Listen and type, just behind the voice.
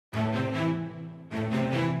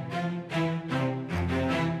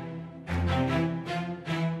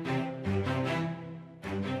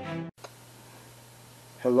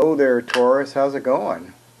Hello there, Taurus. How's it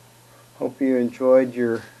going? Hope you enjoyed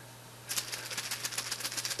your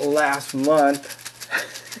last month.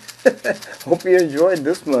 Hope you enjoyed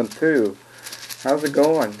this month too. How's it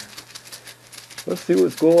going? Let's see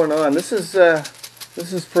what's going on. This is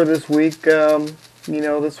for this week.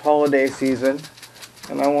 This holiday season,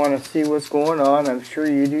 and I want to see what's going on. I'm sure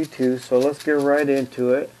you do too. So let's get right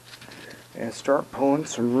into it and start pulling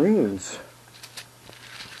some runes.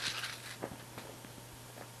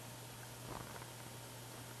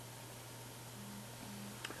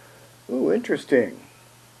 Ooh, interesting.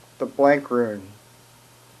 The blank rune.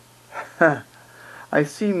 I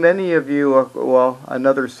see many of you, well,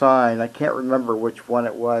 another sign. I can't remember which one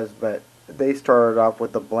it was, but they started off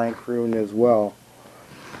with the blank rune as well.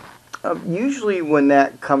 Usually when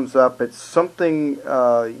that comes up, it's something,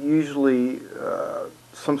 usually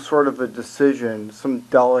some sort of a decision, some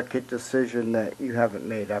delicate decision that you haven't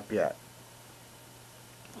made up yet.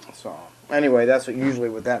 So anyway, that's usually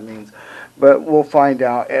what that means. But we'll find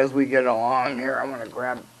out as we get along here. I'm going to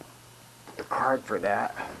grab the card for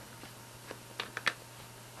that.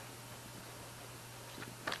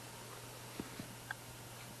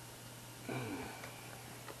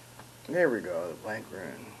 There we go, the blank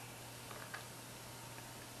rune.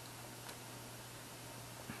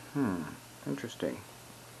 Interesting.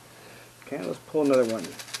 Okay, let's pull another one.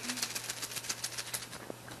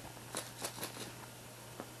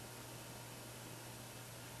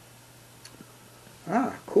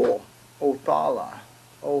 Ah, cool. Othala.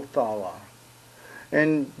 Othala.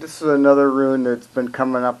 And this is another rune that's been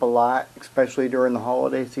coming up a lot, especially during the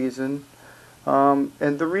holiday season. And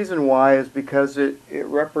the reason why is because it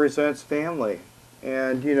represents family.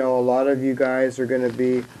 And, a lot of you guys are going to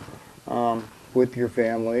be with your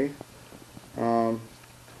family. And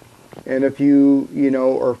if you,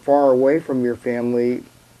 are far away from your family,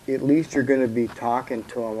 at least you're going to be talking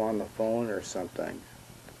to them on the phone or something.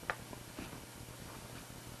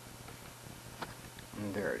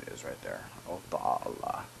 And there it is right there.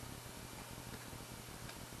 Othala.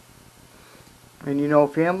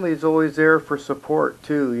 And family is always there for support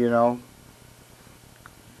too,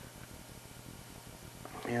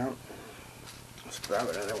 Yeah. Let's grab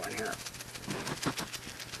another one here.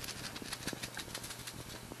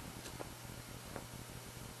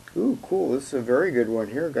 Ooh, cool. This is a very good one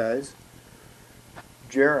here, guys.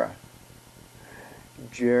 Jera.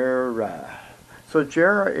 Jera. So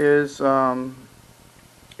Jera is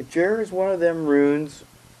one of them runes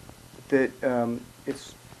that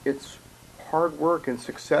it's hard work and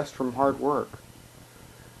success from hard work.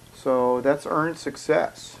 So that's earned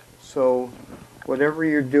success. So whatever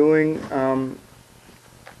you're doing,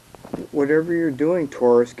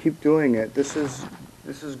 Taurus, keep doing it. This is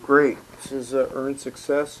great. This is earned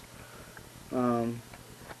success.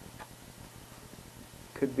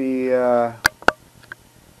 Could be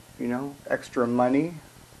extra money.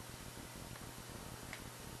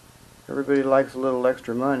 Everybody likes a little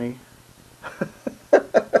extra money.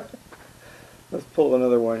 Let's pull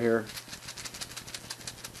another one here.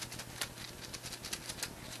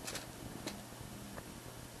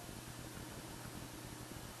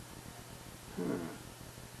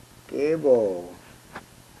 Gable.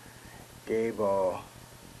 Gable.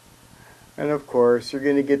 And of course, you're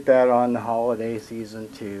going to get that on the holiday season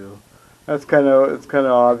too. It's kind of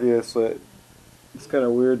obvious that it's kind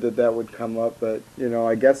of weird that would come up, but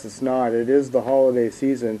I guess it's not. It is the holiday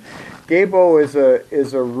season. Gable is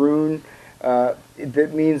a rune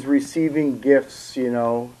that means receiving gifts.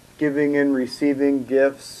 Giving and receiving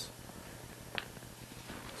gifts.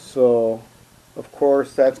 So, of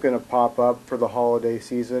course, that's going to pop up for the holiday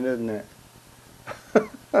season, isn't it?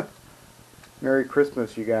 Merry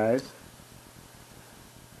Christmas, you guys.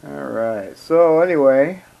 Alright, so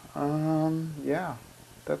anyway, yeah,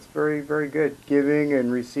 that's very, very good. Giving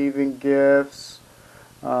and receiving gifts.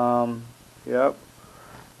 Yep.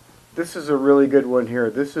 This is a really good one here.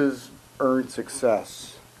 This is earned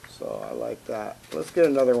success. So I like that. Let's get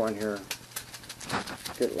another one here.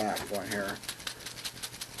 Get last one here.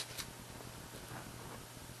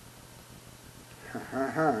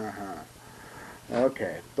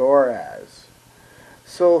 Okay, Thoraz.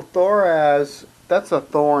 So Thoraz, that's a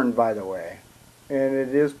thorn, by the way, and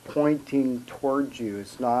it is pointing towards you.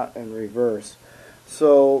 It's not in reverse.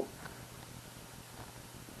 So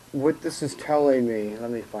what this is telling me,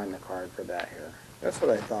 let me find the card for that here. That's what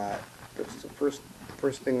I thought. That's the first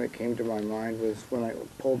thing that came to my mind was when I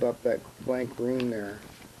pulled up that blank rune there.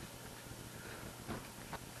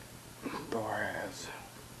 Thoraz.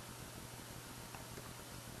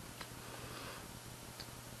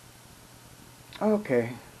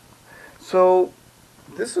 Okay, so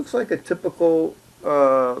this looks like a typical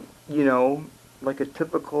you know, like a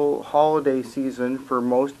typical holiday season for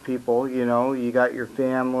most people. You know, you got your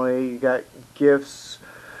family, you got gifts,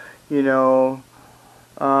 you know.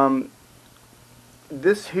 Um,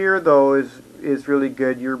 this here though is really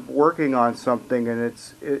good. You're working on something, and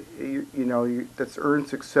that's earned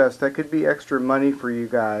success. That could be extra money for you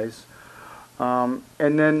guys. And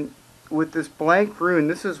then with this blank rune,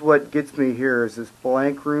 this is what gets me here, is this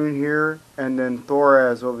blank rune here, and then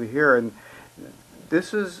Thoraz over here. And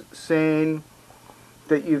this is saying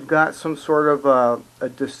that you've got some sort of a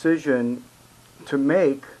decision to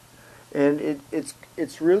make, and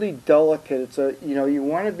it's really delicate. It's a, you know, you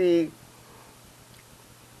want to be,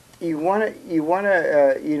 you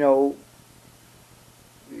know,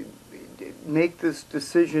 make this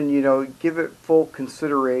decision, you know, give it full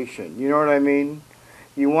consideration. You know what I mean?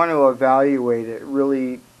 You want to evaluate it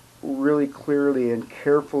really clearly and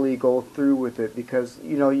carefully go through with it, because,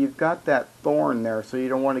 you know, you've got that thorn there, so you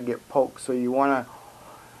don't want to get poked. So you want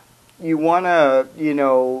to, you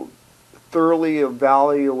know, thoroughly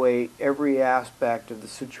evaluate every aspect of the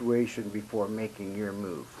situation before making your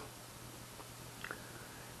move.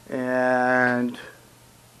 And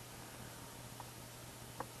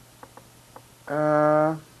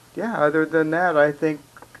yeah, other than that, I think,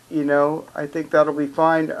 you know, I think that'll be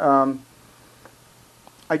fine.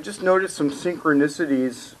 I just noticed some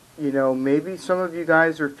synchronicities. You know, maybe some of you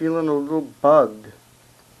guys are feeling a little bugged.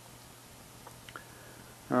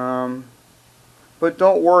 But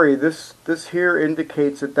don't worry, this here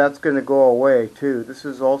indicates that that's going to go away too. This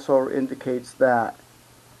is also indicates that.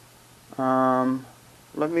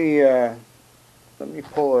 Let me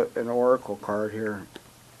pull an oracle card here.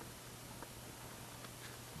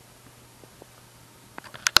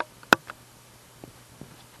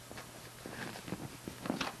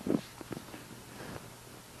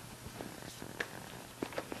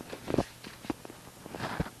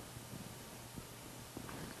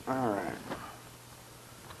 Alright.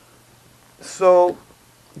 So,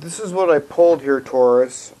 this is what I pulled here,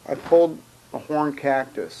 Taurus. I pulled a horned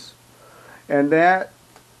cactus. And that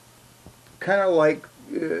kind of like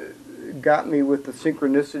got me with the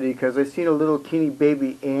synchronicity, because I seen a little teeny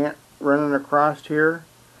baby ant running across here.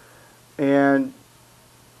 And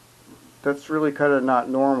that's really kind of not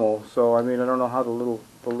normal. So, I mean, I don't know how the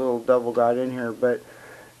little devil got in here, but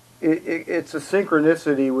it's a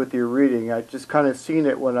synchronicity with your reading. I just kind of seen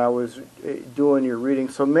it when I was doing your reading.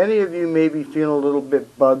 So many of you may be feeling a little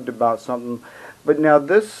bit bugged about something. But now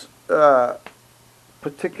this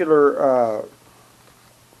particular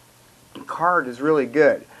card is really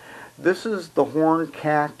good. This is the horned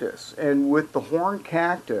cactus. And with the horned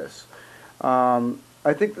cactus, I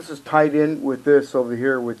think this is tied in with this over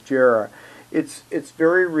here with Jera. It's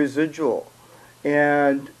very residual.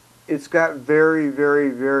 And it's got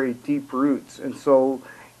very deep roots, and so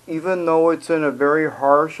even though it's in a very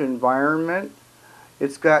harsh environment,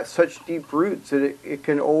 it's got such deep roots that it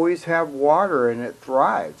can always have water, and it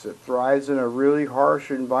thrives. It thrives in a really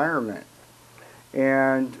harsh environment,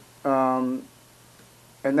 and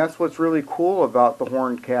that's what's really cool about the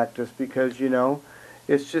horned cactus, because, you know,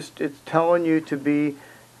 it's telling you to be,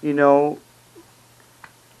 you know,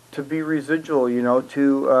 to be residual, you know,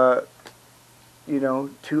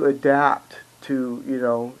 to adapt to, you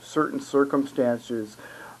know, certain circumstances.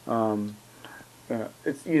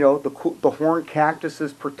 It's, you know, the horned cactus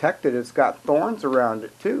is protected. It's got thorns around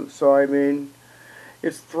it too. So I mean,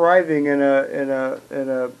 it's thriving in a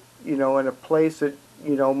you know, in a place that,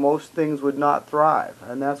 you know, most things would not thrive,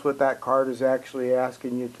 and that's what that card is actually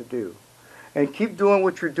asking you to do. And keep doing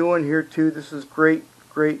what you're doing here too. This is great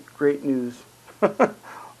news.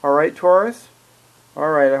 All right, Taurus.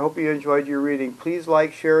 Alright, I hope you enjoyed your reading. Please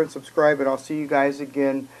like, share, and subscribe, and I'll see you guys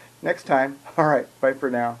again next time. Alright, bye for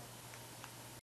now.